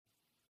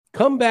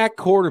Comeback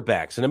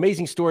quarterbacks. An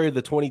amazing story of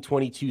the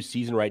 2022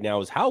 season right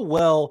now is how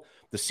well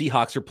the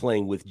Seahawks are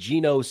playing with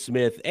Geno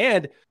Smith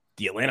and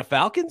the Atlanta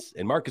Falcons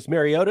and Marcus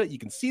Mariota. You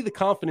can see the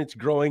confidence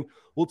growing.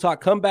 We'll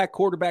talk comeback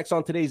quarterbacks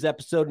on today's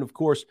episode. And, of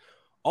course,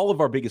 all of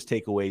our biggest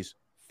takeaways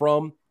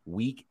from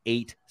Week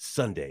 8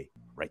 Sunday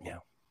right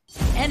now.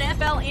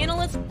 NFL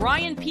analyst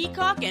Brian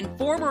Peacock and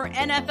former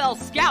NFL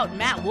scout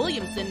Matt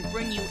Williamson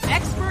bring you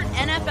expert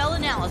NFL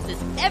analysis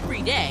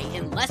every day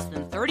in less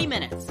than 30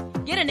 minutes.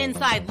 Get an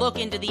inside look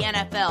into the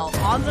NFL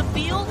on the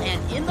field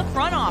and in the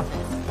front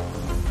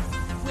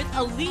office. With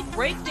elite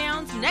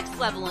breakdowns,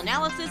 next-level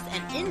analysis,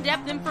 and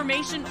in-depth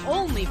information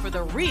only for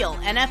the real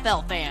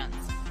NFL fans.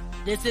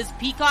 This is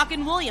Peacock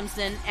and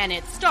Williamson, and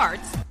it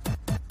starts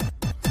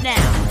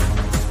now.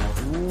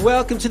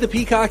 Welcome to the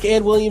Peacock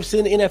and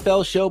Williamson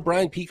NFL show.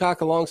 Brian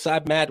Peacock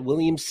alongside Matt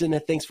Williamson.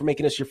 Thanks for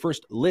making us your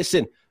first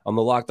listen on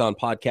the Locked On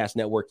Podcast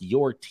Network,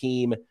 your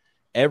team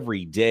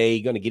every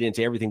day. Going to get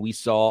into everything we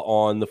saw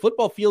on the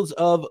football fields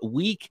of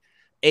Week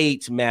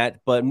 8, Matt.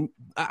 But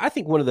I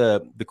think one of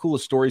the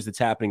coolest stories that's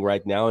happening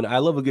right now, and I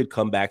love a good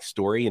comeback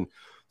story, and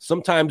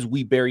sometimes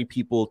we bury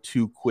people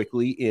too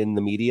quickly in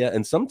the media,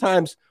 and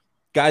sometimes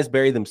guys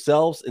bury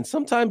themselves, and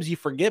sometimes you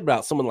forget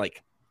about someone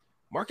like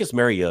Marcus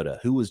Mariota,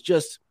 who was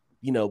just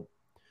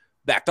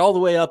backed all the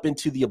way up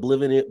into the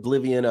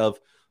oblivion of,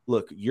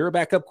 look, you're a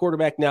backup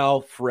quarterback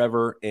now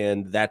forever,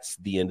 and that's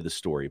the end of the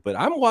story. But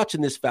I'm watching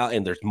this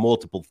and there's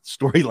multiple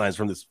storylines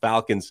from this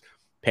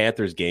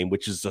Falcons-Panthers game,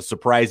 which is a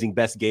surprising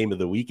best game of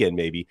the weekend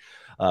maybe,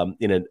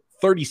 in a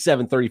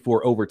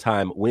 37-34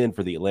 overtime win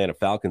for the Atlanta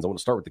Falcons. I want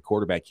to start with the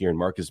quarterback here in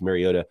Marcus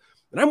Mariota,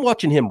 and I'm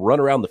watching him run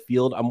around the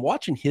field. I'm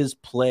watching his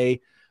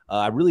play.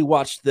 I really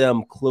watched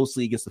them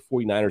closely against the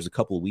 49ers a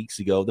couple of weeks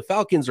ago. The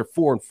Falcons are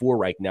 4-4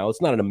 right now.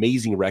 It's not an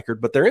amazing record,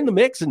 but they're in the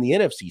mix in the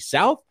NFC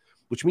South,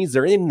 which means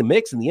they're in the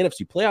mix in the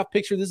NFC playoff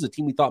picture. This is a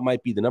team we thought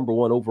might be the number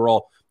one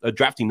overall,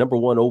 drafting number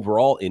one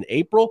overall in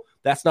April.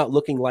 That's not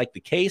looking like the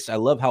case. I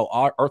love how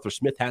Arthur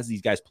Smith has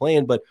these guys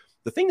playing, but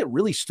the thing that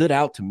really stood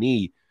out to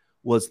me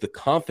was the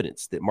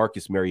confidence that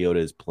Marcus Mariota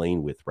is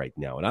playing with right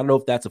now. And I don't know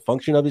if that's a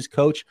function of his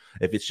coach,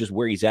 if it's just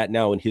where he's at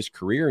now in his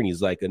career. And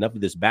he's like, enough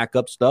of this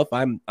backup stuff.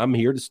 I'm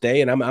here to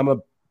stay, and I'm a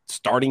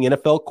starting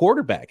NFL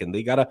quarterback. And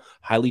they got a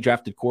highly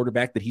drafted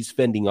quarterback that he's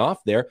fending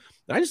off there.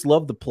 And I just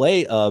love the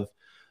play of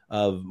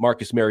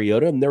Marcus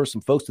Mariota. And there were some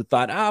folks that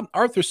thought,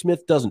 Arthur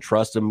Smith doesn't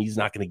trust him. He's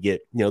not going to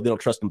get, they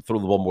don't trust him to throw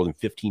the ball more than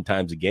 15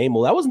 times a game.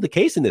 Well, that wasn't the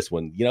case in this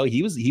one.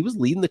 He was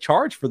leading the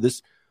charge for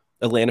this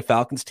Atlanta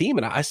Falcons team.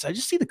 And I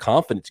just see the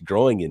confidence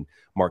growing in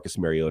Marcus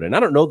Mariota. And I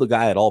don't know the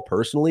guy at all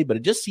personally, but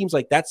it just seems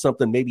like that's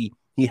something maybe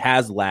he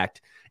has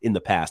lacked in the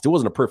past. It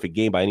wasn't a perfect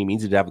game by any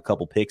means. He did have a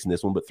couple picks in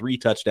this one, but 3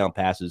 touchdown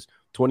passes,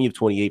 20 of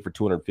 28 for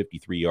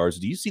 253 yards.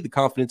 Do you see the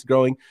confidence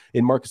growing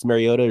in Marcus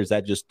Mariota, or is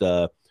that just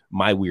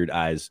my weird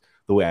eyes,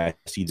 the way I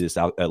see this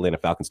Atlanta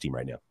Falcons team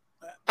right now?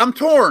 I'm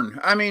torn.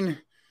 I mean,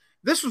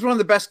 this was one of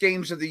the best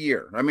games of the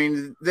year. I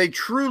mean, they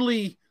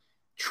truly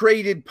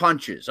traded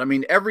punches. I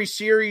mean, every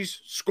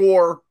series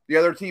score, the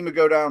other team would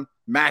go down,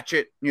 match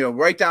it,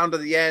 right down to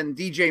the end.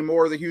 DJ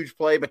Moore, the huge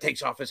play, but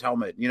takes off his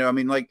helmet.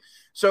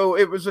 So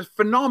it was a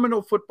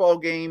phenomenal football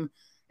game.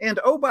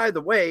 And oh, by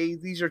the way,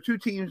 these are two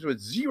teams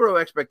with zero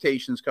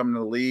expectations coming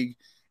to the league.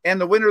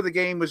 And the winner of the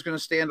game was going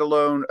to stand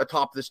alone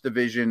atop this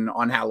division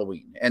on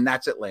Halloween. And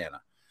that's Atlanta.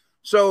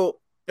 So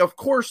of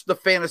course the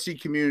fantasy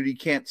community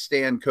can't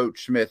stand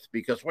Coach Smith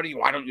because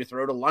why don't you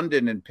throw to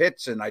London and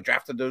Pitts? And I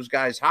drafted those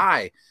guys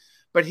high.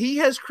 But he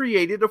has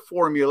created a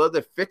formula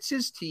that fits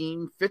his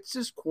team, fits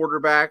his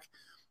quarterback,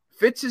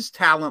 fits his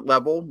talent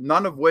level,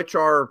 none of which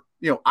are,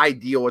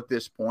 ideal at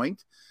this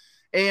point.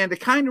 And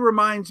it kind of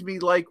reminds me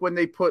like when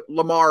they put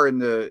Lamar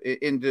into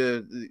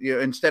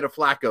instead of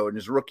Flacco in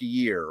his rookie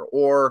year,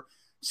 or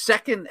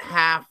second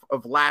half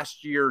of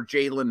last year,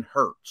 Jalen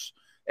Hurts.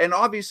 And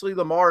obviously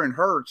Lamar and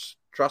Hurts,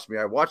 trust me,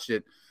 I watched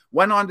it,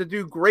 went on to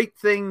do great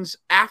things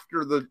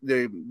after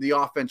the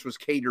offense was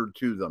catered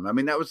to them. I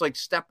mean, that was like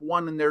step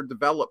one in their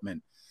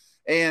development.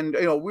 And,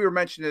 we were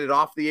mentioning it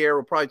off the air.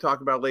 We'll probably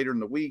talk about it later in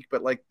the week,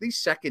 but like these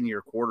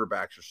second-year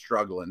quarterbacks are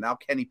struggling. Now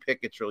Kenny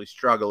Pickett's really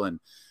struggling.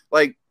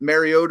 Like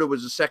Mariota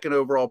was a second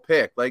overall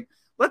pick. Like,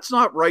 let's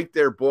not write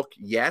their book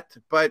yet,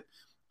 but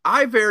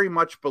I very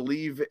much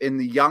believe in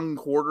the young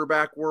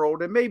quarterback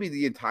world and maybe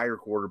the entire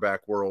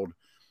quarterback world.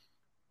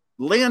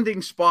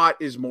 Landing spot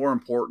is more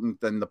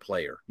important than the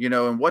player,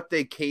 and what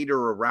they cater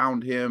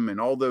around him and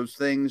all those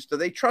things. Do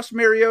they trust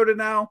Mariota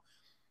now?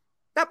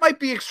 That might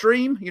be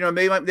extreme.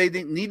 They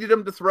needed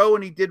him to throw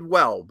and he did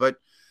well, but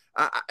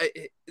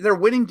they're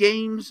winning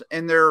games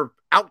and they're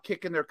out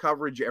kicking their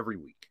coverage every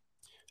week.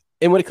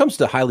 And when it comes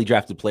to highly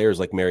drafted players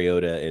like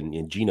Mariota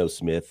and Geno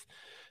Smith,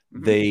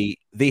 they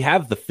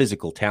have the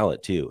physical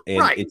talent too.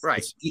 And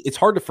it's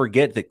hard to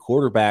forget that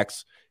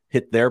quarterbacks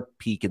hit their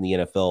peak in the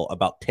NFL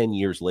about 10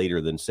 years later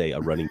than, say, a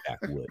running back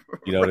would.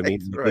 You know what I mean?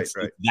 It's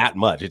that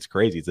much. It's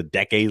crazy. It's a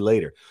decade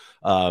later.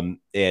 And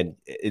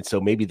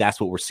so maybe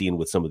that's what we're seeing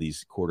with some of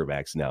these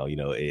quarterbacks now.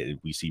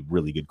 We see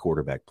really good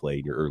quarterback play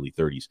in your early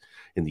 30s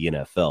in the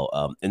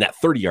NFL. And that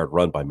 30-yard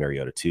run by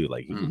Mariota, too.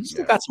 Like, he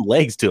still got some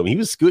legs to him. He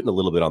was scooting a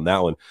little bit on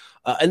that one.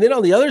 And then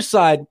on the other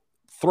side,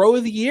 throw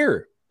of the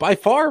year. By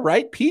far,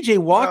 right? PJ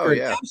Walker,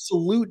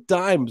 absolute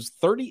dimes,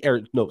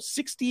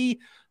 60. I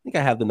think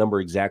I have the number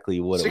exactly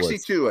what 62, it was.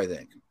 62, I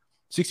think.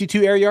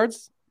 62 air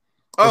yards?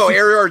 Oh,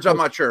 air yards, I'm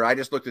not sure. I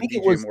just looked at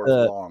DJ Moore's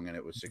long, and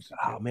it was 62.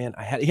 Oh, man.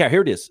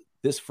 Here it is.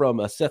 This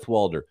from Seth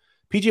Walder.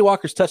 PJ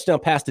Walker's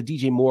touchdown pass to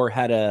DJ Moore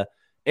had a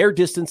air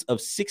distance of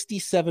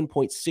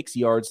 67.6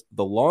 yards,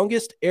 the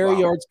longest air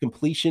yards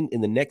completion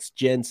in the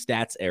next-gen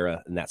stats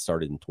era, and that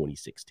started in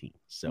 2016.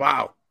 So,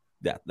 wow.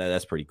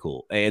 That's pretty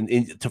cool.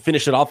 And to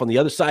finish it off on the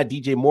other side,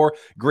 DJ Moore,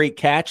 great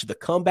catch. The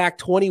comeback,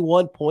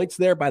 21 points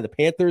there by the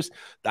Panthers.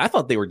 I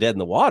thought they were dead in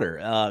the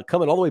water,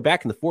 coming all the way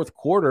back in the fourth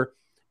quarter.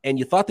 And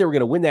you thought they were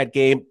going to win that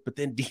game, but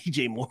then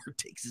DJ Moore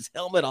takes his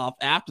helmet off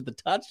after the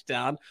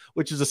touchdown,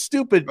 which is it's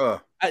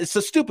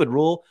a stupid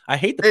rule. I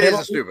hate the penalty. It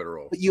is a stupid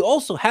rule. But you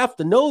also have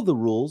to know the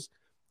rules,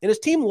 and his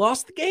team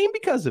lost the game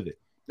because of it.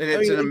 And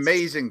it's an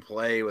amazing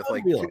play with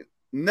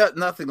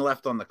nothing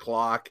left on the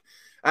clock.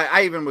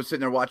 I even was sitting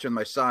there watching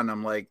my son.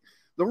 I'm like,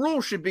 the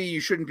rule should be you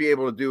shouldn't be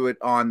able to do it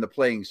on the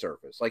playing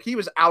surface. Like, he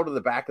was out of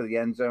the back of the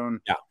end zone.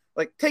 Yeah.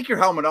 Like, take your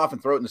helmet off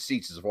and throw it in the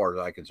seats as far as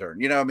I'm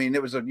concerned. I mean,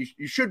 it was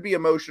you should be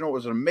emotional. It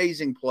was an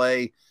amazing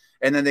play.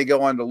 And then they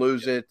go on to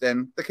lose it.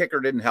 Then the kicker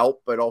didn't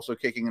help, but also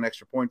kicking an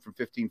extra point from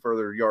 15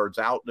 further yards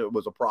out, it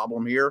was a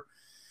problem here.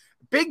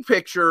 Big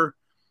picture,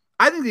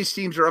 I think these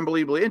teams are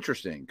unbelievably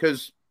interesting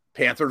because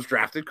Panthers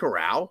drafted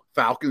Corral,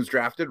 Falcons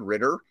drafted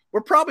Ritter. We're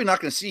probably not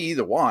going to see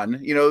either one.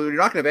 You're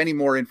not going to have any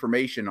more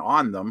information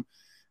on them.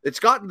 It's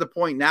gotten to the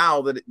point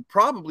now that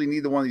probably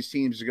neither one of these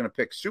teams are going to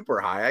pick super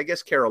high. I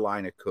guess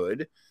Carolina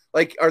could.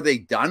 Like, are they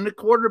done at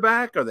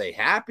quarterback? Are they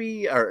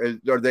happy? Or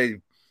are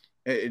they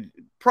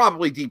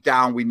probably deep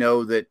down? We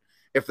know that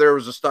if there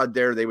was a stud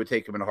there, they would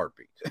take him in a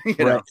heartbeat.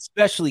 Right.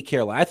 Especially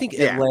Carolina. I think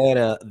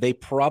Atlanta, they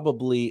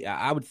probably,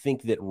 I would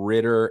think that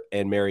Ritter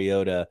and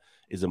Mariota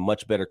is a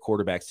much better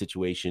quarterback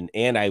situation,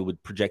 and I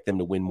would project them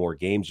to win more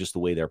games just the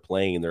way they're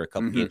playing, and they're a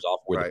couple games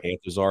off where the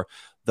Panthers are.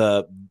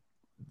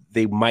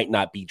 They might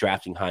not be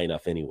drafting high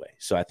enough anyway.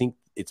 So I think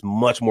it's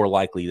much more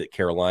likely that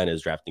Carolina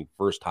is drafting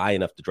first high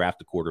enough to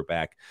draft a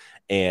quarterback.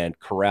 And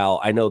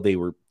Corral, I know they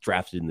were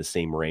drafted in the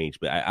same range,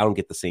 but I don't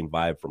get the same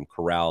vibe from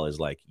Corral as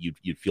like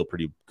you'd feel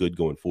pretty good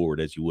going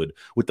forward as you would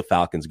with the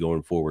Falcons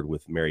going forward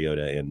with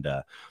Mariota and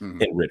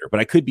Ritter.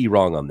 But I could be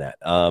wrong on that.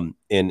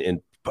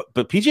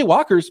 But PJ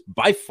Walker's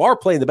by far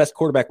playing the best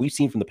quarterback we've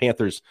seen from the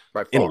Panthers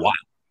in a while.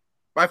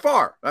 By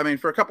far. I mean,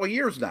 for a couple of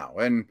years now.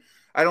 And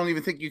I don't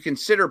even think you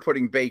consider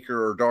putting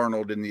Baker or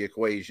Darnold in the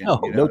equation.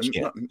 No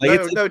chance.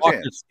 No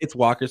chance. It's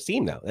Walker's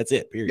team now. That's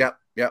it. Period.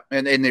 Yep.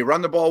 And they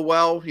run the ball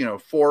well.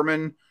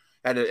 Foreman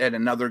had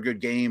another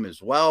good game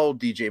as well.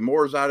 DJ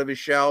Moore's out of his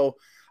shell.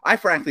 I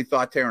frankly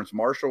thought Terrence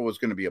Marshall was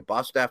going to be a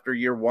bust after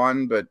year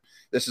one, but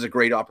this is a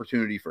great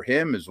opportunity for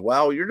him as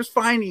well. You're just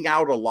finding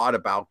out a lot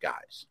about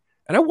guys.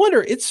 And I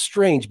wonder, it's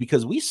strange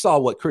because we saw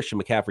what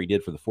Christian McCaffrey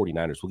did for the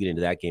 49ers. We'll get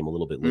into that game a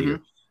little bit later.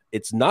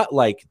 It's not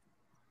like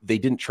they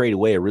didn't trade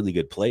away a really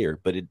good player,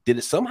 but did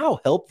it somehow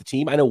help the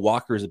team? I know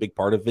Walker is a big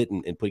part of it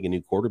and putting a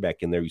new quarterback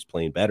in there who's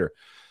playing better.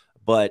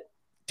 But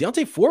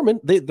D'Onta Foreman,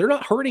 they're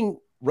not hurting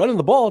running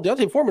the ball.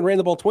 D'Onta Foreman ran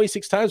the ball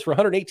 26 times for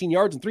 118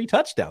 yards and 3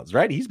 touchdowns,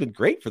 right? He's been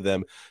great for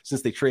them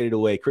since they traded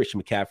away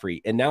Christian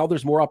McCaffrey. And now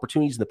there's more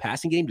opportunities in the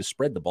passing game to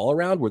spread the ball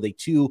around. Were they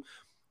too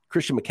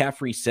Christian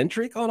McCaffrey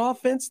centric on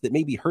offense that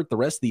maybe hurt the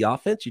rest of the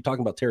offense? You're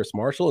talking about Terrace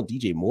Marshall and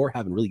DJ Moore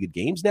having really good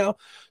games now.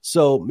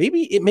 So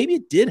maybe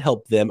it did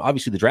help them.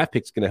 Obviously the draft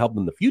pick's going to help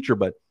them in the future,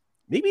 but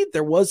maybe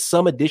there was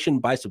some addition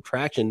by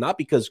subtraction, not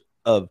because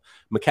of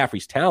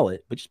McCaffrey's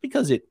talent, but just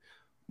because it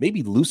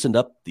maybe loosened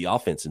up the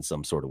offense in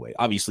some sort of way.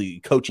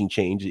 Obviously coaching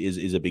change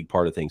is a big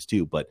part of things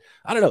too, but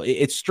I don't know.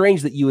 It's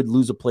strange that you would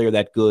lose a player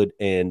that good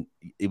and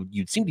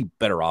you'd seem to be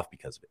better off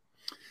because of it.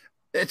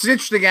 It's an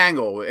interesting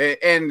angle.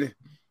 And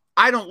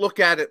I don't look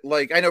at it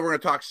like, I know we're going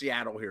to talk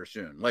Seattle here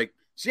soon. Like,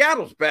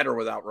 Seattle's better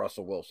without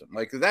Russell Wilson.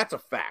 Like, that's a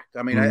fact.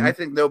 I mean, I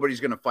think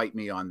nobody's going to fight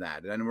me on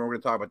that. And we're going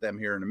to talk about them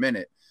here in a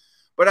minute.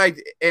 But I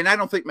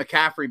don't think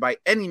McCaffrey by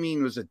any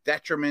means was a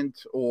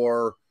detriment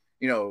or,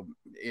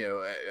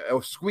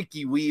 a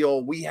squeaky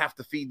wheel. We have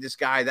to feed this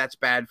guy. That's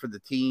bad for the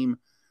team.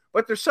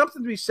 But there's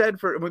something to be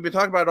said for, we've been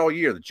talking about it all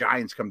year. The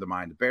Giants come to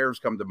mind. The Bears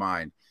come to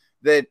mind.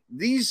 That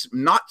these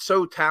not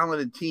so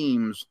talented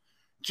teams,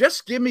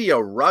 just give me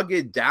a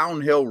rugged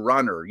downhill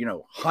runner,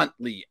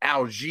 Huntley,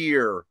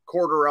 Algier,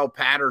 Cordarrelle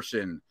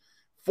Patterson,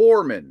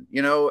 Foreman,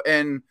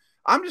 and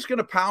I'm just going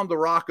to pound the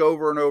rock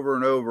over and over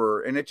and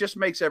over, and it just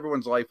makes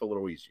everyone's life a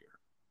little easier.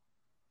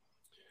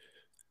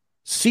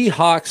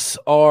 Seahawks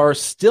are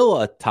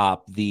still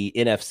atop the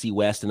NFC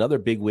West. Another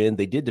big win.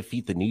 They did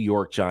defeat the New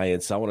York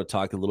Giants. I want to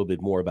talk a little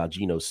bit more about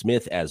Geno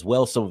Smith as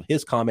well. Some of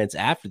his comments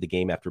after the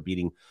game, after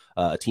beating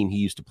a team he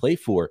used to play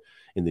for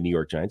in the New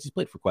York Giants. He's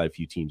played for quite a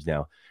few teams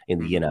now in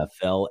the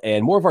NFL.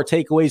 And more of our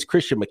takeaways,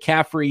 Christian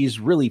McCaffrey's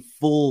really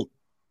full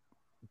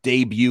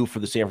debut for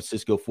the San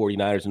Francisco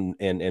 49ers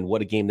and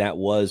what a game that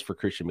was for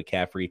Christian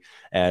McCaffrey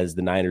as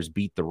the Niners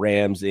beat the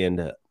Rams.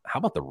 And how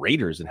about the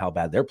Raiders and how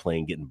bad they're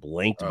playing, getting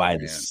blanked by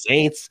the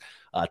Saints?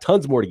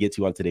 Tons more to get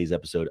to on today's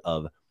episode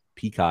of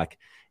Peacock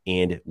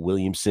and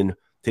Williamson.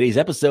 Today's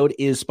episode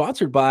is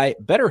sponsored by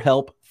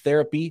BetterHelp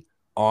Therapy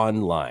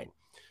Online.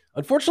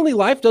 Unfortunately,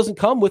 life doesn't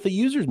come with a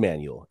user's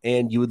manual,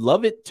 and you would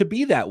love it to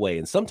be that way.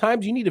 And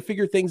sometimes you need to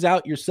figure things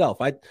out yourself.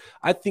 I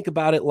think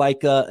about it like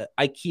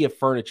IKEA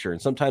furniture,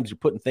 and sometimes you're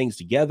putting things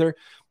together,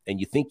 and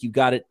you think you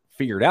got it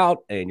figured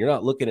out, and you're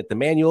not looking at the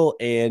manual,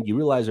 and you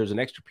realize there's an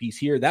extra piece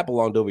here that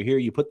belonged over here.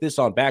 You put this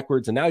on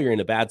backwards, and now you're in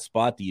a bad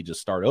spot. Do you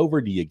just start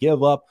over? Do you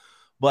give up?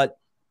 But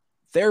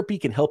therapy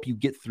can help you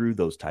get through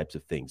those types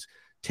of things.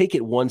 Take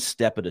it one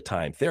step at a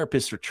time.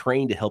 Therapists are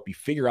trained to help you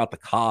figure out the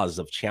cause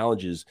of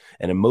challenges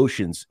and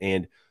emotions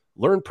and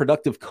learn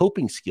productive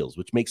coping skills,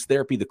 which makes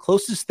therapy the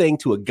closest thing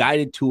to a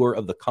guided tour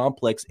of the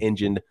complex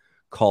engine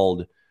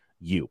called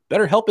you.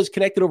 BetterHelp has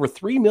connected over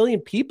 3 million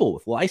people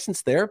with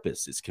licensed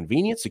therapists. It's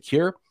convenient,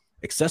 secure,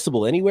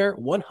 accessible anywhere,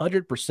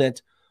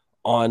 100%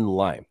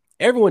 online.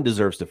 Everyone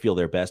deserves to feel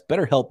their best.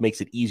 BetterHelp makes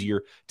it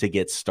easier to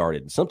get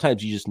started. And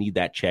sometimes you just need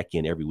that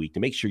check-in every week to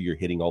make sure you're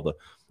hitting all the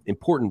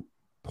important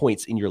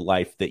points in your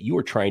life that you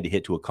are trying to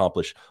hit to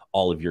accomplish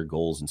all of your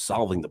goals and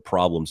solving the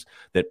problems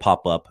that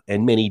pop up,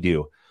 and many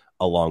do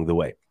along the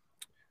way.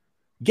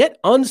 Get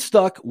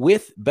unstuck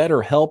with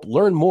BetterHelp.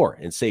 Learn more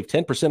and save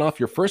 10%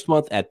 off your first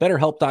month at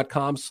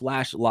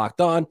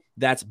betterhelp.com/lockedon.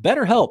 That's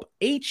BetterHelp,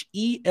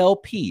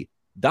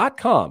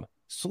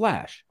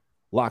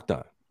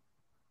 HELP.com/lockedon.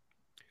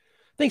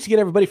 Thanks again,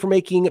 everybody, for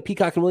making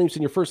Peacock and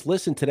Williamson your first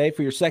listen today.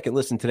 For your second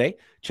listen today,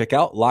 check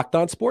out Locked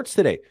On Sports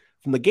Today.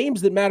 From the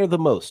games that matter the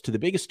most to the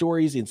biggest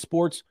stories in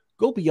sports,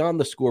 go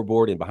beyond the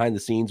scoreboard and behind the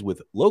scenes with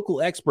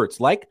local experts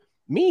like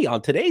me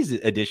on today's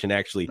edition,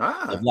 actually,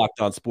 of Locked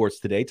On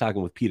Sports Today,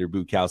 talking with Peter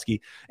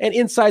Bukowski, and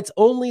insights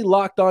only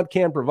Locked On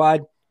can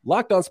provide.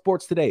 Locked On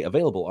Sports Today,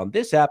 available on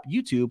this app,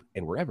 YouTube,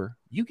 and wherever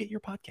you get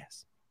your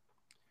podcasts.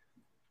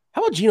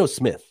 How about Geno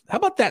Smith? How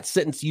about that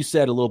sentence you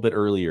said a little bit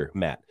earlier,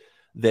 Matt,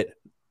 that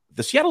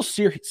the Seattle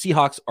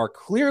Seahawks are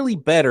clearly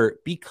better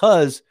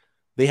because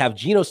they have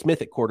Geno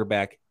Smith at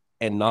quarterback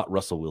and not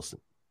Russell Wilson?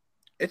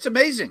 It's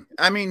amazing.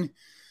 I mean,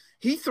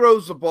 he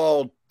throws the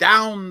ball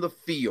down the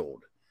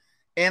field,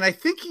 and I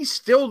think he's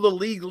still the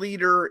league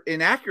leader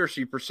in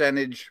accuracy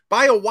percentage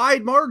by a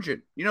wide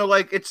margin. You know,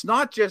 like, it's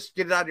not just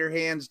get it out of your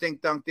hands,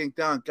 dink, dunk, dink,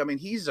 dunk. I mean,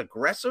 he's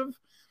aggressive.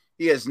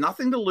 He has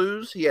nothing to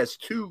lose. He has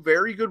two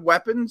very good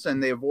weapons,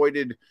 and they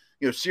avoided,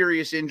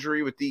 serious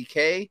injury with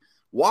DK.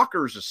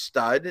 Walker's a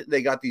stud.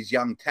 They got these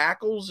young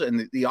tackles,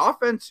 and the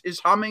offense is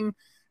humming.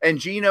 And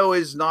Geno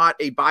is not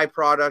a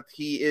byproduct.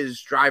 He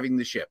is driving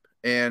the ship.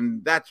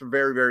 And that's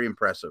very, very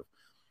impressive.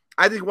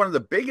 I think one of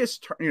the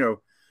biggest,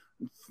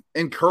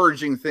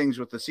 encouraging things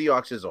with the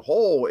Seahawks as a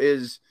whole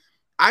is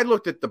I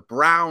looked at the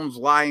Browns,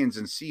 Lions,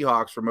 and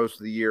Seahawks for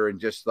most of the year and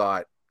just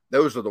thought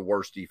those are the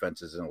worst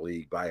defenses in the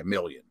league by a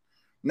million.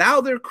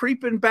 Now they're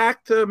creeping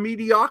back to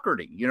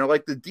mediocrity.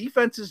 Like, the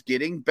defense is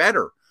getting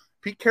better.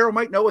 Pete Carroll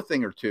might know a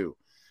thing or two.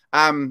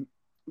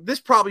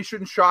 This probably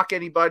shouldn't shock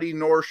anybody,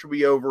 nor should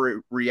we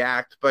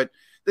overreact, but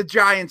the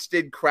Giants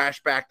did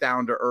crash back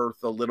down to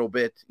earth a little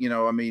bit.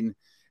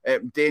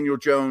 Daniel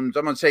Jones,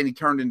 I'm not saying he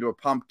turned into a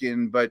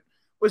pumpkin, but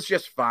was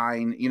just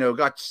fine,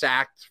 got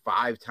sacked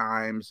 5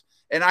 times.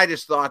 And I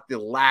just thought the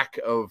lack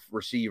of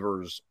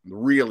receivers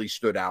really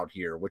stood out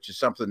here, which is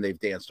something they've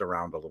danced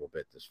around a little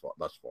bit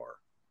thus far.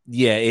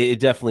 Yeah,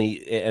 it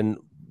definitely. And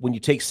when you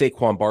take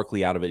Saquon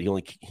Barkley out of it, he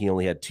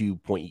only had 2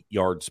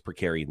 yards per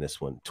carry in this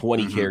one,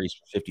 20 carries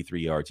for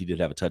 53 yards. He did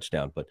have a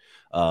touchdown, but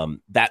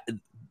that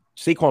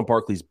Saquon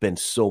Barkley's been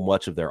so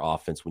much of their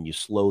offense when you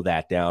slow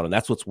that down. And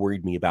that's what's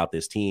worried me about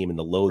this team and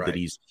the load that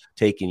he's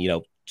taken.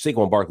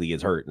 Saquon Barkley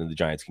gets hurt and the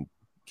Giants can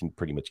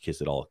pretty much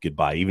kiss it all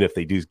goodbye. Even if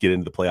they do get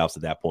into the playoffs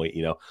at that point,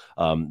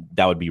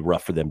 that would be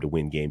rough for them to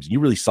win games. You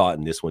really saw it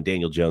in this one.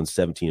 Daniel Jones,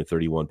 17 of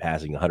 31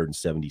 passing,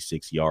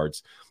 176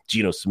 yards.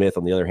 Geno Smith,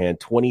 on the other hand,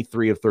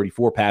 23 of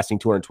 34 passing,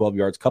 212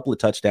 yards, couple of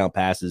touchdown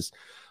passes,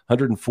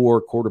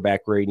 104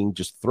 quarterback rating,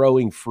 just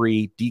throwing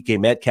free. DK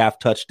Metcalf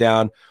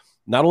touchdown.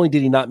 Not only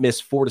did he not miss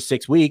 4 to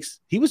 6 weeks,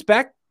 he was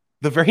back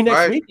the very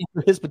next week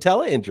for his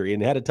patella injury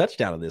and had a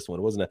touchdown on this one.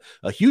 It wasn't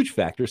a huge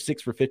factor,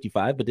 6 for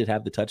 55, but did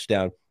have the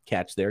touchdown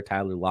catch there.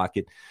 Tyler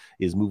Lockett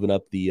is moving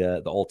up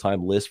the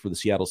all-time list for the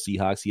Seattle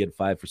Seahawks. He had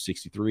 5 for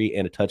 63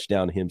 and a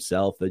touchdown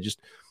himself. Just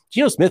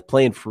Geno Smith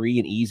playing free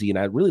and easy, and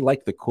I really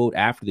liked the quote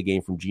after the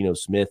game from Geno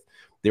Smith.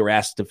 He was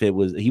asked if it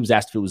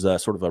was a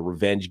sort of a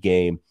revenge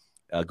game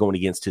going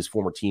against his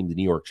former team, the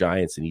New York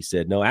Giants. And he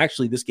said, no,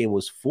 actually, this game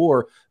was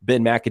for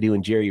Ben McAdoo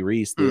and Jerry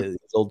Reese, his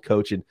old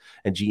coach and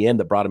GM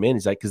that brought him in.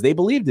 He's like, because they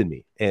believed in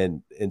me.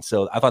 And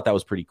so I thought that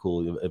was pretty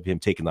cool of him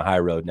taking the high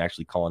road and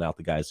actually calling out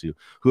the guys who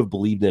have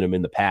believed in him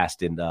in the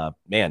past. And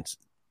man,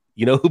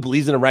 you know who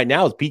believes in him right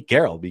now is Pete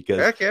Carroll,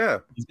 because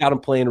he's got him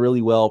playing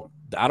really well.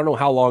 I don't know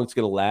how long it's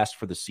going to last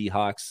for the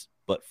Seahawks,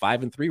 but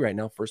 5-3 right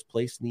now, first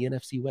place in the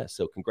NFC West.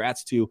 So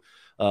congrats to,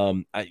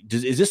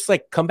 is this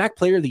like comeback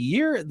player of the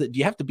year? Do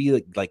you have to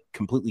be like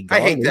completely gone?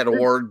 I hate that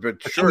award,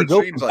 but sure, it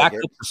seems like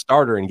it. The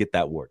starter and get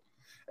that award.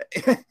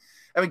 I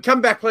mean,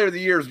 comeback player of the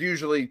year is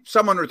usually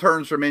someone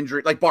returns from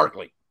injury, like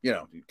Barkley,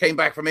 came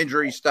back from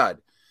injury, stud,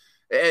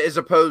 as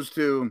opposed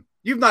to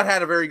you've not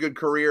had a very good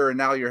career and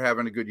now you're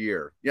having a good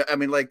year. Yeah, I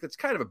mean, like, that's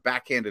kind of a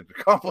backhanded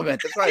compliment.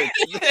 That's right.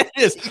 It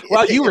is.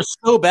 Well, you were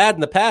so bad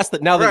in the past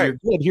that now that you're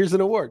good, here's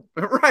an award.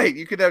 Right.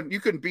 You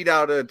couldn't beat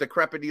out a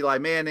decrepit Eli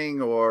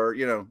Manning or,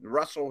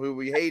 Russell, who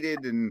we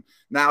hated, and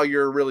now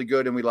you're really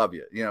good and we love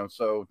you.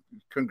 So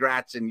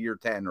congrats in year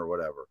 10 or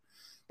whatever.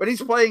 But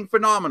he's playing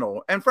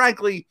phenomenal. And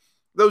frankly,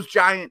 those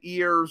Giant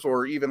years,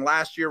 or even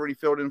last year when he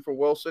filled in for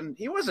Wilson,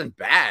 he wasn't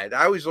bad.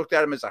 I always looked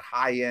at him as a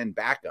high-end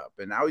backup,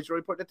 and now he's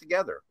really putting it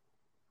together.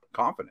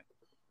 Confident.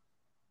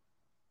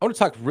 I want to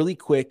talk really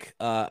quick.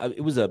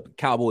 It was a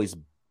Cowboys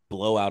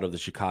blowout of the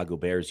Chicago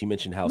Bears. You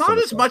mentioned how not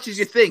as much as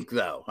you think,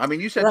 though. I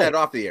mean, you said that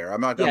off the air.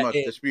 I'm not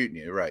disputing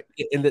you, right?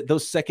 And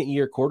those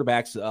second-year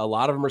quarterbacks, a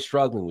lot of them are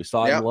struggling. We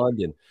saw it in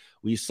London.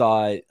 We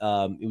saw it.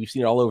 We've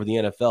seen it all over the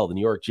NFL. The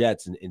New York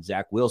Jets and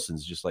Zach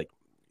Wilson's just like,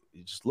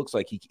 it just looks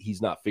like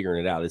he's not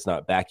figuring it out. It's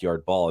not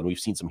backyard ball, and we've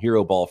seen some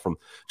hero ball from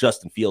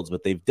Justin Fields,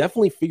 but they've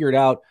definitely figured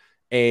out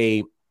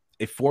a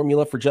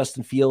formula for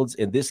Justin Fields.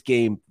 In this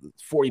game,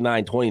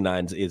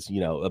 49-29 is,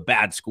 a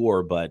bad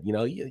score, but,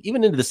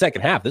 even into the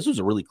second half, this was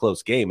a really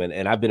close game.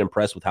 And I've been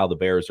impressed with how the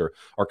Bears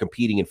are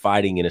competing and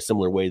fighting in a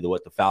similar way to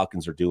what the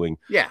Falcons are doing.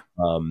 Yeah.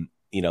 They're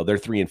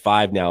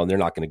 3-5 now, and they're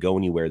not going to go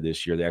anywhere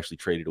this year. They actually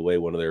traded away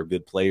one of their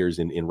good players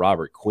in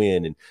Robert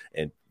Quinn,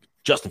 and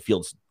Justin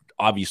Fields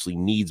obviously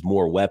needs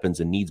more weapons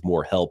and needs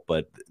more help,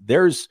 but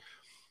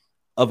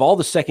of all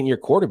the second-year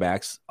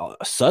quarterbacks,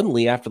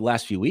 suddenly after the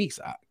last few weeks,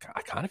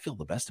 I kind of feel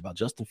the best about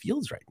Justin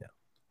Fields right now.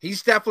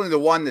 He's definitely the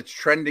one that's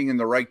trending in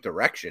the right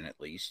direction, at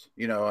least.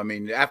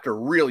 After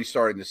really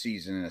starting the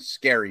season in a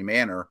scary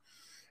manner.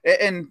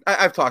 And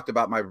I've talked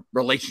about my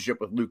relationship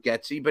with Luke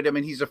Getsy, but,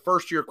 he's a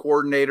first-year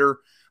coordinator.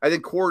 I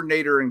think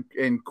coordinator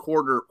and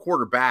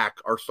quarterback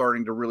are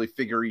starting to really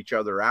figure each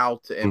other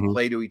out and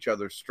play to each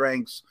other's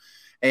strengths.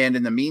 And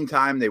in the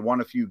meantime, they won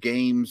a few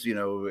games,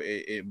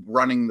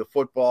 running the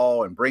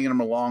football and bringing them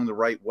along the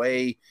right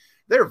way.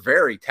 They're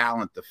very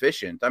talent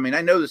deficient. I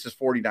know this is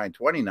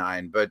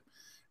 49-29, but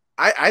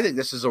I think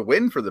this is a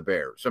win for the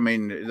Bears.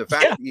 The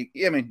fact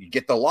you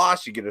get the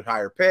loss, you get a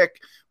higher pick,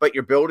 but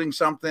you're building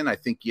something. I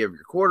think you have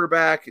your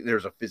quarterback.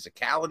 There's a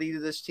physicality to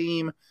this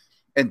team.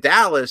 And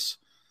Dallas,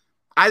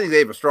 I think they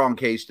have a strong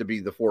case to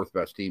be the fourth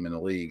best team in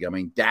the league.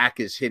 Dak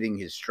is hitting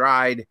his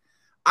stride.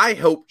 I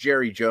hope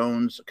Jerry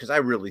Jones, because I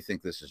really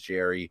think this is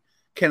Jerry,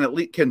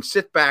 can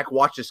sit back,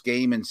 watch this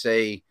game, and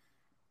say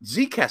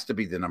Zeke has to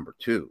be the number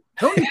 2.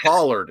 Tony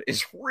Pollard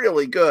is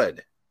really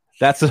good.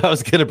 That's what I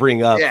was going to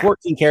bring up.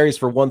 14 carries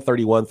for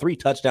 131, 3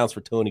 touchdowns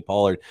for Tony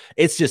Pollard.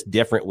 It's just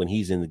different when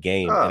he's in the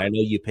game. And I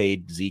know you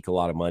paid Zeke a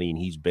lot of money, and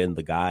he's been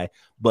the guy,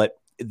 but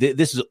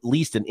this is at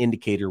least an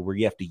indicator where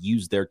you have to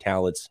use their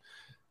talents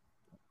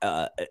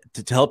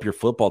to help your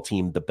football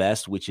team the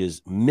best, which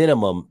is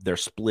minimum they're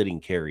splitting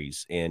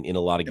carries. And in a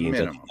lot of games,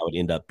 I think that would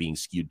end up being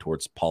skewed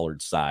towards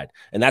Pollard's side.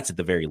 And that's at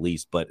the very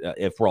least. But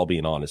if we're all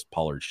being honest,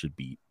 Pollard should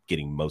be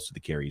getting most of the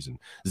carries, and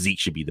Zeke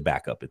should be the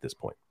backup at this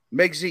point.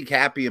 Make Zeke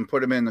happy and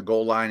put him in the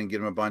goal line and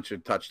give him a bunch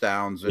of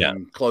touchdowns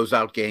and close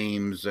out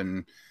games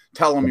and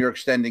tell him you're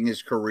extending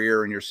his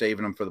career and you're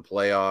saving him for the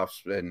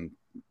playoffs, and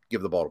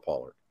give the ball to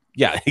Pollard.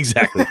 Yeah,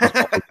 exactly.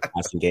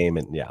 Passing game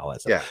and all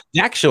that stuff.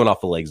 Yeah. Dak's showing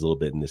off the legs a little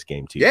bit in this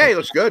game too. Yeah, he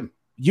looks good.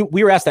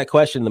 We were asked that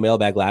question in the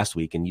mailbag last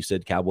week, and you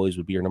said Cowboys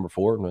would be your number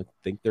 4, and I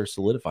think they're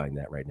solidifying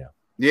that right now.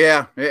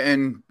 Yeah,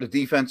 and the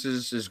defense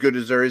is as good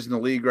as there is in the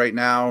league right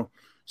now.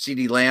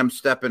 CeeDee Lamb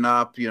stepping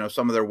up.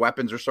 Some of their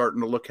weapons are starting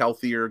to look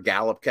healthier.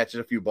 Gallup catches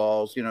a few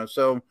balls.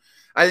 So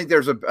I think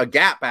there's a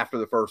gap after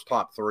the first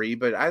top 3,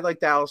 but I like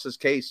Dallas's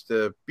case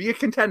to be a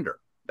contender.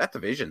 That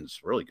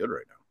division's really good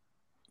right now.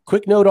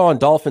 Quick note on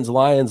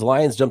Dolphins-Lions.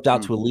 Lions jumped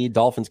out to a lead.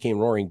 Dolphins came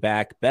roaring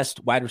back. Best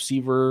wide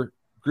receiver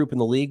group in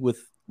the league with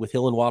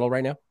Hill and Waddle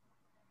right now?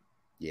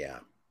 Yeah.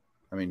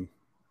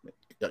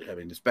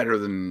 It's better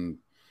than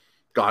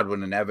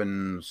Godwin and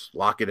Evans,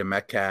 Lockett and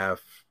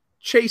Metcalf.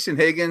 Chase and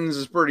Higgins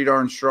is pretty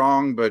darn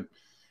strong, but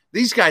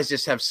these guys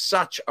just have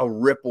such a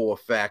ripple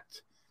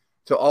effect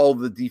to all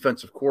the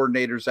defensive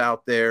coordinators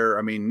out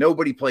there.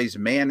 Nobody plays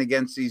man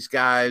against these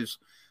guys.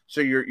 So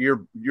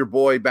your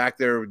boy back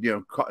there,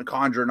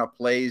 conjuring up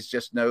plays,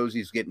 just knows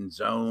he's getting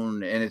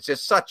zone, and it's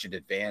just such an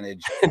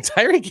advantage. And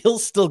Tyreek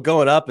Hill's still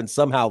going up and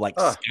somehow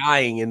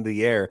skying in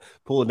the air,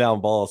 pulling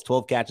down balls.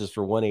 12 catches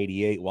for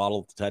 188,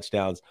 Waddle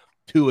touchdowns.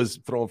 2 is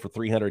thrown for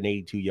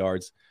 382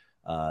 yards.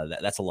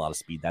 That's a lot of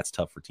speed. That's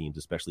tough for teams,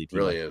 especially teams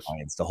really like the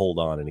Lions, to hold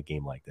on in a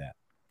game like that.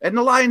 And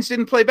the Lions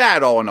didn't play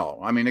bad all in all.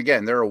 I mean,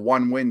 again, they're a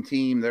one-win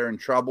team. They're in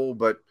trouble,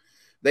 but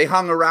they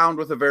hung around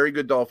with a very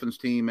good Dolphins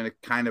team and a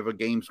kind of a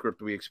game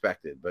script we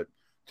expected. But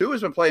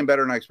Tua's been playing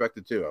better than I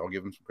expected too. I'll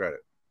give him some credit.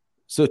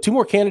 So 2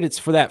 more candidates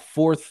for that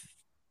 4th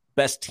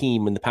best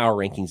team in the power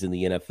rankings in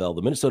the NFL.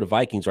 The Minnesota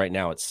Vikings right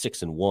now at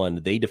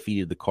 6-1. They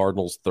defeated the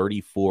Cardinals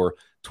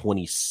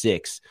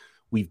 34-26.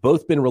 We've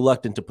both been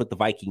reluctant to put the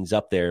Vikings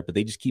up there, but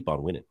they just keep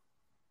on winning.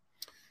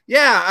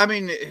 Yeah, I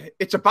mean,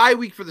 it's a bye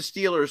week for the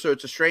Steelers, so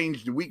it's a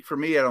strange week for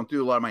me. I don't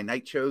do a lot of my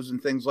night shows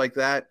and things like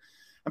that.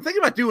 I'm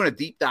thinking about doing a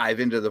deep dive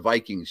into the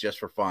Vikings just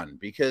for fun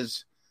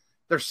because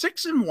they're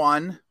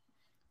 6-1.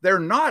 They're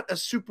not a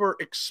super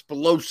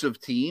explosive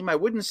team. I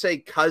wouldn't say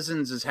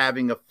Cousins is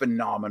having a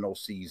phenomenal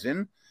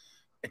season.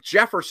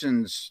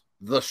 Jefferson's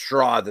the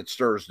straw that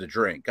stirs the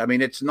drink. I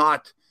mean, it's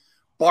not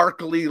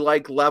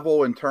Barkley-like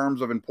level in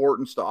terms of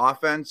importance to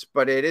offense,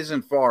 but it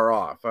isn't far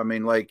off. I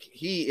mean, like,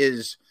 he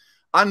is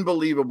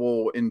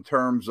unbelievable in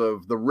terms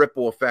of the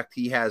ripple effect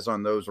he has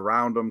on those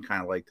around him,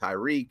 kind of like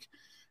Tyreek.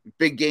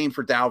 Big game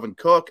for Dalvin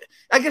Cook.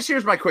 I guess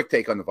here's my quick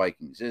take on the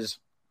Vikings is,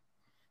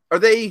 are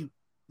they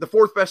the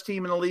 4th best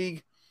team in the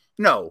league?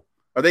 No.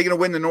 Are they going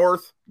to win the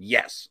North?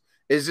 Yes.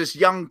 Is this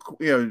young,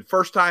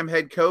 first-time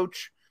head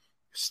coach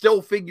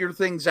still figure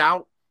things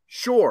out?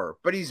 Sure.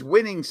 But he's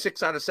winning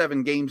 6 out of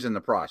 7 games in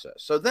the process.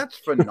 So that's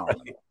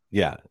phenomenal.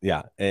 Yeah.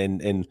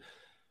 And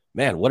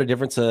man, what a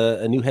difference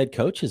a new head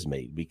coach has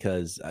made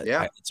because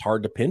it's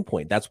hard to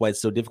pinpoint. That's why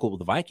it's so difficult with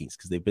the Vikings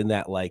because they've been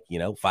that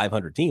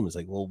 500 team. It's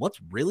like, well, what's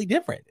really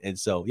different? And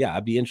so, yeah,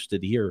 I'd be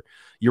interested to hear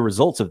your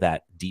results of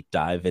that deep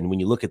dive. And when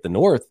you look at the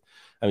North,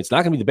 I mean, it's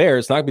not going to be the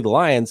Bears, it's not going to be the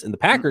Lions, and the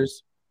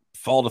Packers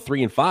fall to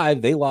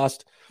 3-5. They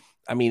lost.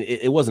 I mean,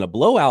 it wasn't a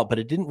blowout, but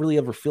it didn't really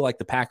ever feel like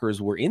the Packers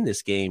were in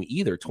this game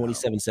either.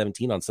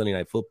 27-17 on Sunday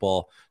Night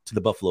Football to the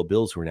Buffalo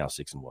Bills, who are now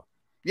 6-1.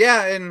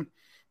 Yeah, and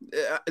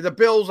the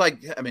Bills,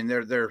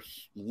 their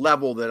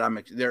level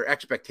that their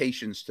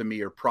expectations to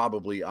me are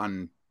probably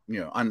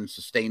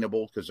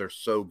unsustainable because they're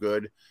so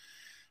good.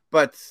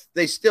 But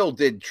they still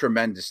did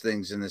tremendous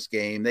things in this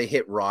game. They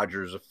hit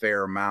Rodgers a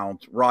fair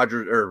amount.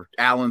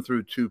 Allen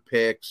threw 2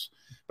 picks,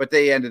 but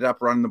they ended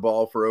up running the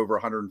ball for over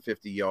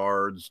 150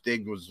 yards.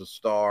 Diggs was the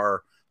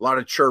star. A lot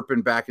of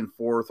chirping back and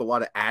forth, a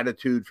lot of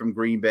attitude from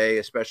Green Bay,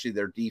 especially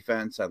their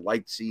defense. I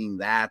liked seeing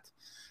that.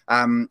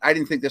 I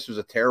didn't think this was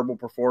a terrible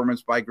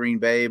performance by Green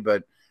Bay,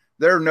 but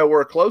they're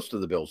nowhere close to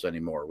the Bills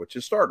anymore, which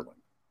is startling.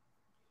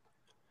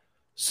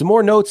 Some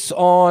more notes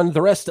on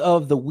the rest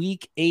of the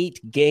Week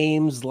 8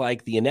 games,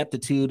 like the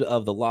ineptitude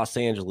of the Los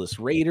Angeles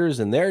Raiders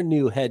and their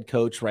new head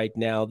coach right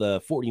now.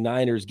 The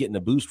 49ers getting a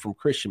boost from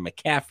Christian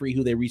McCaffrey,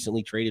 who they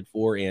recently traded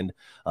for, and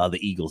the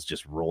Eagles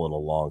just rolling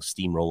along,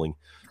 steamrolling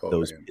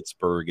those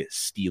Pittsburgh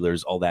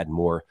Steelers, all that and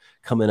more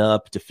coming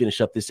up to finish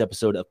up this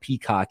episode of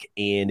Peacock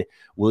and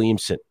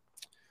Williamson.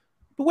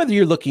 But whether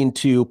you're looking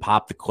to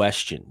pop the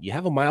question, you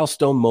have a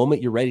milestone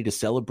moment you're ready to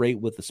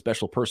celebrate with a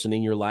special person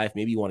in your life,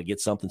 maybe you want to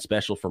get something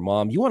special for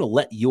mom, you want to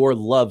let your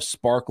love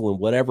sparkle in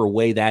whatever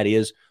way that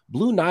is,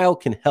 Blue Nile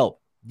can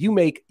help you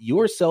make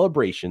your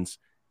celebrations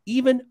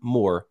even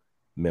more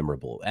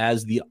memorable.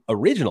 As the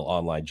original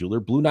online jeweler,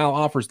 Blue Nile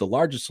offers the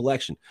largest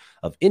selection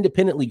of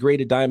independently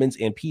graded diamonds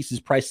and pieces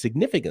priced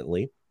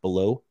significantly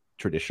below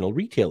traditional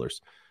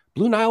retailers.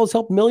 Blue Nile has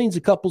helped millions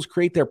of couples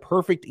create their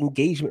perfect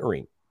engagement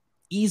ring.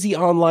 Easy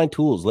online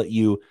tools let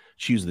you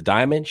choose the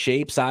diamond,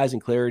 shape, size,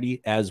 and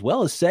clarity, as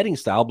well as setting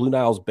style. Blue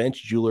Nile's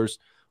bench jewelers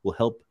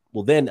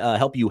will then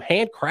help you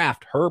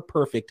handcraft her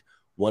perfect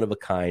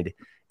one-of-a-kind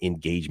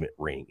engagement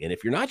ring. And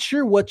if you're not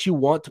sure what you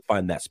want to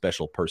find that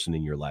special person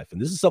in your life, and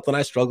this is something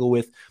I struggle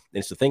with, and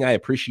it's the thing I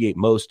appreciate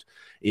most,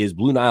 is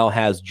Blue Nile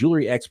has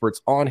jewelry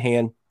experts on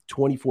hand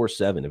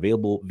 24/7,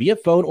 available via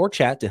phone or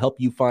chat to help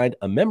you find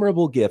a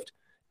memorable gift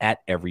at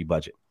every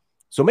budget.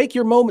 So make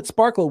your moment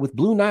sparkle with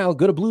Blue Nile.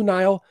 Go to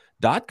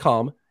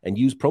BlueNile.com and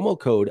use promo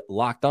code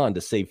LOCKEDON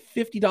to save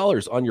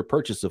 $50 on your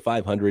purchase of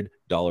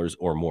 $500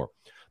 or more.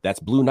 That's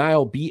Blue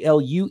Nile,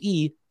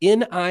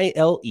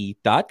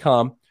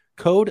 BlueNile.com.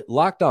 Code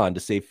LOCKEDON to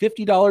save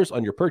 $50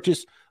 on your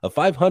purchase of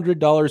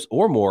 $500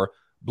 or more.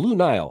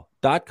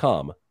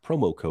 BlueNile.com.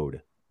 Promo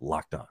code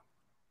LOCKEDON.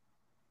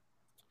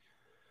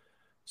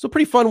 So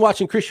pretty fun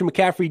watching Christian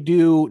McCaffrey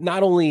do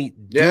not only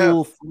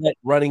dual threat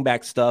running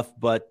back stuff,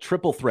 but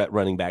triple threat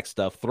running back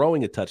stuff,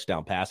 throwing a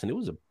touchdown pass. And it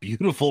was a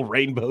beautiful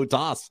rainbow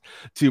toss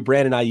to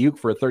Brandon Ayuk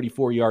for a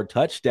 34-yard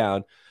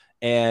touchdown.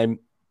 And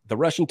the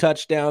rushing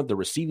touchdown, the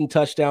receiving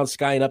touchdown,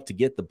 skying up to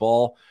get the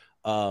ball.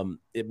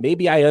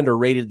 Maybe I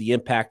underrated the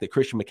impact that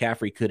Christian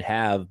McCaffrey could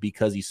have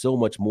because he's so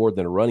much more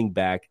than a running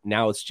back.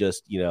 Now it's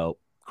just,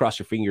 cross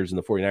your fingers and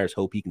the 49ers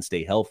hope he can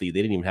stay healthy.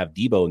 They didn't even have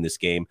Debo in this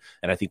game.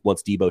 And I think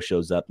once Debo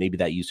shows up, maybe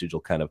that usage will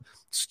kind of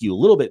skew a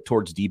little bit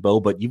towards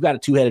Debo, but you've got a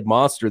two-headed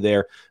monster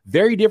there.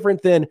 Very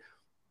different than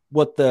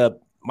what the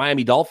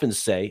Miami Dolphins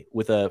say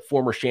with a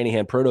former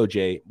Shanahan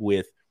protege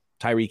with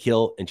Tyreek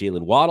Hill and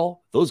Jalen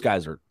Waddle. Those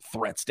guys are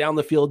threats down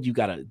the field.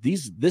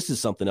 This is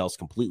something else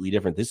completely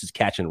different. This is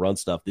catch and run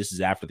stuff. This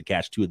is after the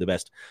catch, two of the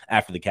best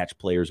after the catch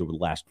players over the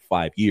last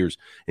 5 years,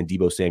 and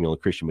Deebo Samuel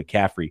and Christian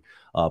McCaffrey.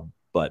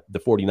 But the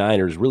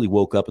 49ers really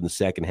woke up in the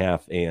second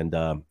half and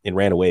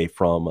ran away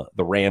from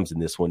the Rams in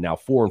this one. Now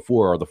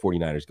 4-4 are the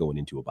 49ers going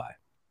into a bye.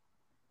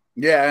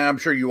 Yeah, and I'm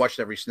sure you watched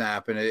every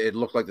snap, and it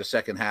looked like the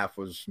second half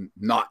was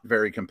not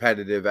very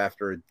competitive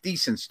after a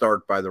decent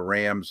start by the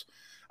Rams.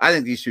 I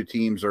think these two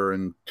teams are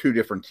in two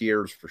different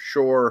tiers for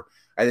sure.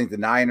 I think the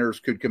Niners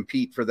could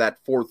compete for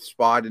that fourth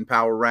spot in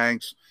power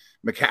ranks.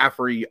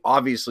 McCaffrey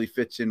obviously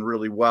fits in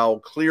really well.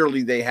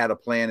 Clearly, they had a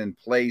plan in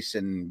place,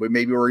 and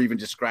maybe we're even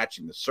just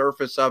scratching the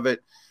surface of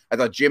it. I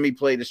thought Jimmy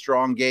played a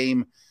strong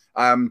game.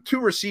 Two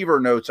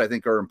receiver notes I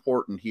think are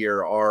important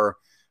here are,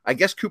 I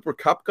guess Cooper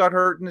Kupp got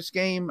hurt in this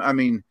game. I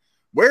mean,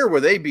 where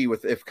would they be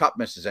if Kupp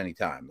misses any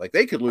time? Like,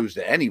 they could lose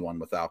to anyone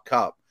without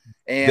Kupp.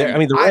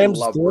 And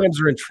the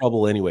Rams are in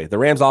trouble anyway. The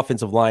Rams'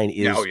 offensive line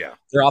is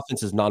their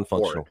offense is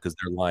non-functional because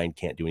their line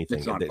can't do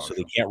anything. So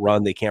they can't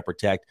run, they can't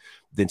protect.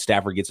 Then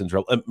Stafford gets in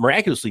trouble.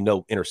 Miraculously,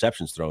 no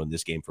interceptions thrown in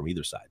this game from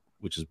either side,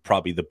 which is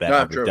probably the bet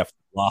I've definitely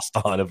lost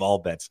on of all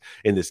bets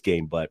in this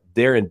game. But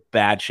they're in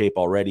bad shape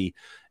already,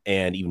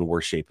 and even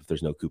worse shape if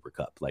there's no Cooper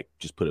Kupp. Like,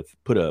 just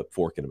put a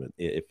fork in him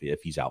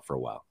if he's out for a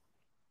while.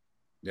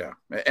 Yeah,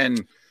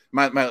 and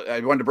I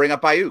wanted to bring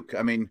up Ayuk.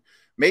 I mean,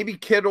 maybe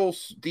Kittle,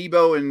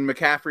 Deebo, and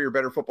McCaffrey are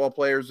better football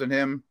players than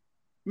him.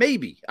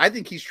 Maybe. I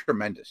think he's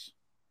tremendous.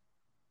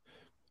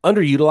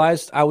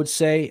 Underutilized, I would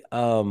say.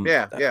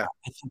 Yeah. I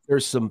think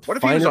there's some. What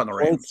if he was on the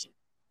Rams?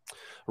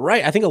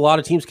 Right. I think a lot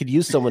of teams could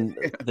use someone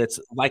that's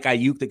like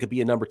Ayuk that could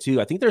be a number two.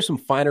 I think there's some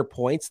finer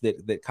points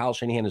that Kyle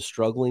Shanahan is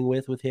struggling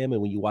with him.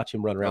 And when you watch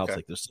him run around, it's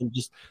like there's some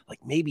just like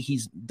maybe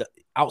he's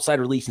outside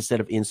release instead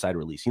of inside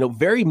release.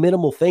 Very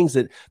minimal things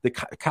that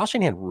Kyle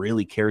Shanahan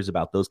really cares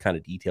about, those kind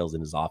of details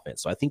in his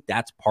offense. So I think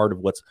that's part of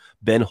what's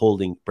been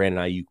holding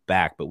Brandon Ayuk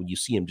back. But when you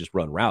see him just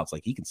run routes,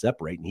 like, he can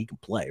separate and he can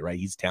play, right?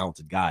 He's a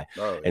talented guy.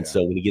 And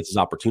so when he gets his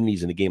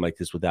opportunities in a game like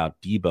this without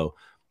Deebo,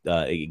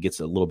 it gets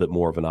a little bit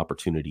more of an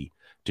opportunity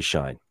to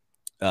shine.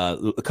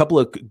 A couple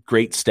of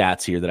great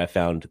stats here that I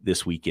found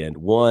this weekend.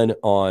 One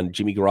on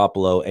Jimmy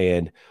Garoppolo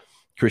and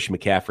Christian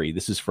McCaffrey.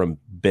 This is from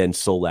Ben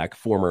Solak,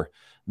 former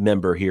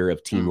member here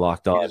of Team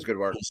Locked On. Good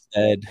work. He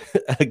said,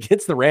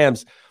 against the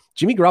Rams,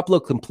 Jimmy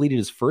Garoppolo completed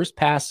his first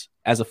pass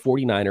as a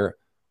 49er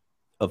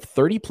of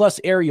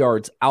 30-plus air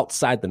yards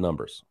outside the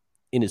numbers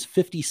in his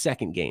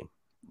 52nd game.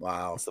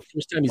 Wow. It's the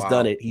first time he's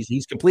done it.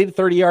 He's completed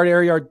 30-yard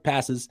air yard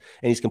passes,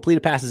 and he's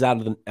completed passes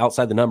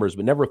outside the numbers,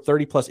 but never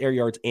 30-plus air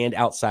yards and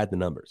outside the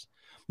numbers.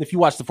 If you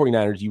watch the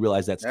 49ers, you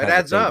realize that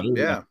adds up.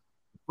 Yeah.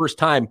 First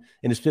time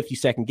in his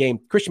 52nd game.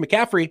 Christian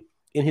McCaffrey,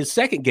 in his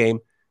second game,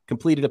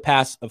 completed a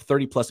pass of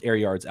 30-plus air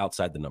yards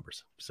outside the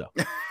numbers. So,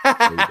 there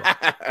you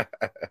go.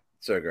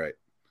 So great.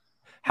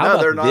 How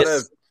about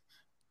this?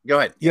 Go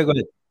ahead. Yeah, go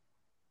ahead.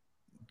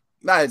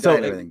 No, I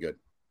don't anything good.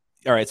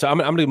 All right, so I'm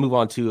going to move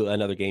on to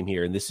another game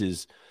here, and this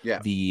is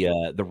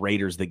the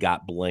Raiders that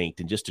got blanked.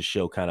 And just to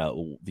show kind of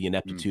the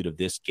ineptitude of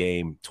this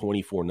game,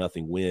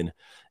 24-0 win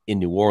in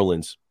New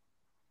Orleans.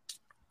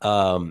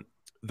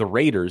 The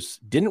Raiders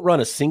didn't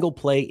run a single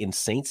play in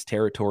Saints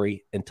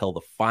territory until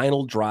the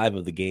final drive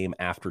of the game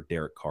after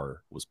Derek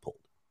Carr was pulled.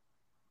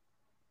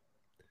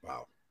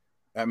 Wow.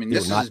 I mean,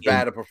 this is as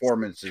bad a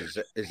performance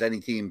as any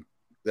team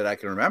that I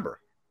can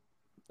remember.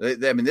 I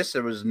mean, this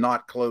was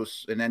not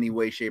close in any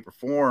way, shape, or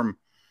form.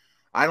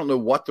 I don't know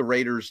what the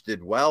Raiders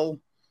did well.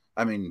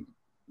 I mean,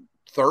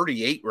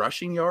 38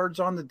 rushing yards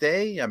on the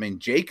day. I mean,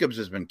 Jacobs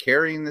has been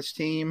carrying this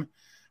team.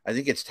 I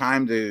think it's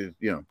time to,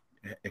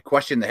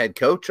 question the head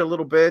coach a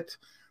little bit.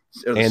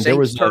 And there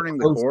was turning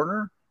the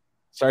corner.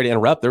 Sorry to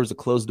interrupt. There was a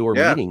closed door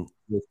meeting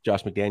with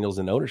Josh McDaniels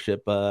and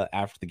ownership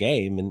after the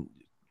game, and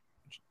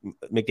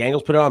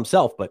McDaniels put it on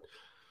himself, but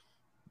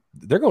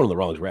they're going in the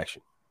wrong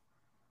direction.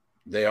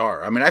 They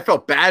are. I mean, I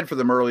felt bad for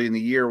them early in the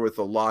year with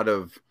a lot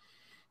of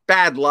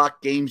bad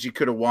luck, games you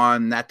could have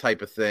won, that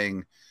type of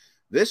thing.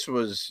 This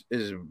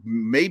is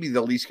maybe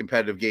the least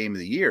competitive game of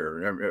the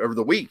year or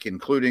the week,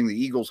 including the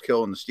Eagles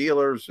killing the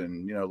Steelers,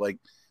 and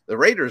the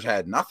Raiders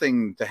had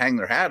nothing to hang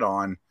their hat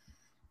on.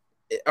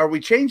 Are we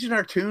changing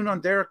our tune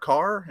on Derek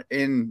Carr?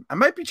 And I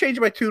might be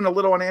changing my tune a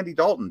little on Andy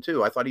Dalton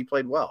too. I thought he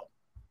played well.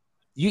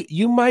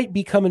 You might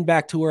be coming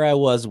back to where I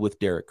was with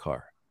Derek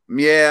Carr.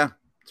 Yeah,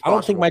 I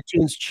don't think my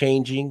tune's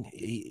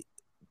changing.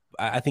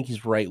 I think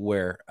he's right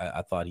where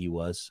I thought he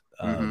was,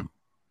 and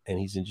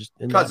he's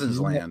in Cousins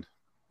land.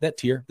 That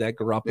tier, that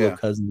Garoppolo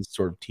Cousins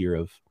sort of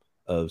tier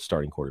of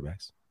starting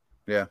quarterbacks.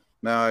 Yeah,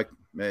 no,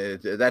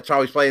 that's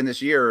how he's playing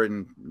this year,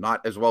 and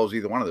not as well as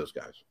either one of those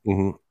guys.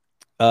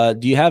 Mm-hmm.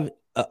 Do you have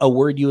a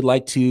word you would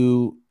like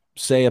to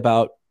say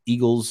about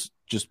Eagles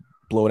just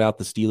blowing out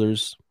the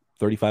Steelers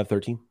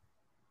 35-13?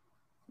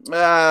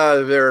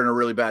 They're in a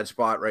really bad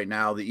spot right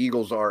now. The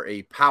Eagles are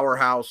a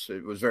powerhouse.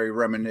 It was very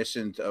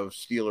reminiscent of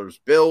Steelers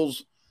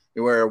Bills,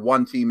 where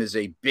one team is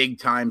a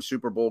big-time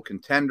Super Bowl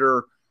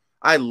contender.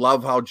 I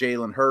love how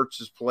Jalen Hurts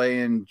is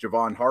playing.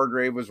 Javon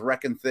Hargrave was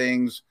wrecking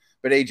things.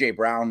 but A.J.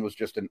 Brown was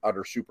just an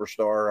utter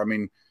superstar. I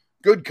mean,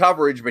 good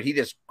coverage, but he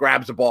just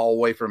grabs the ball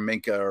away from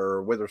Minka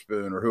or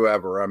Witherspoon or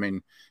whoever. I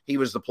mean, he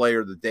was the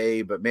player of the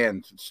day. But,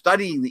 man,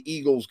 studying the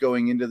Eagles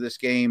going into this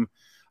game,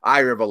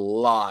 I have a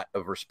lot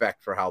of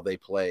respect for how they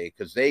play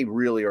because they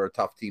really are a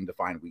tough team to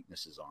find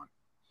weaknesses on.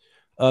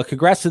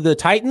 Congrats to the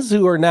Titans,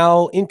 who are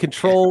now in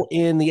control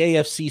in the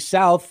AFC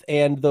South,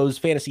 and those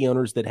fantasy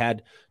owners that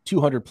had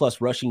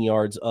 200-plus rushing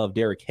yards of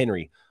Derrick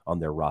Henry on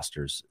their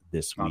rosters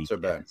this week. Not so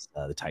bad.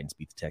 The Titans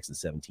beat the Texans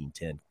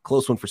 17-10.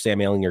 Close one for Sam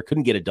Ehlinger.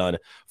 Couldn't get it done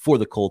for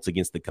the Colts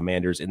against the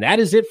Commanders. And that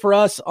is it for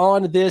us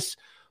on this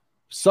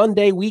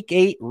Sunday Week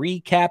 8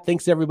 recap.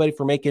 Thanks, everybody,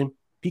 for making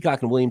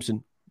Peacock and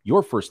Williamson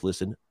your first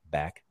listen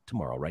back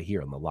tomorrow right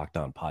here on the Locked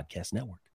On Podcast Network.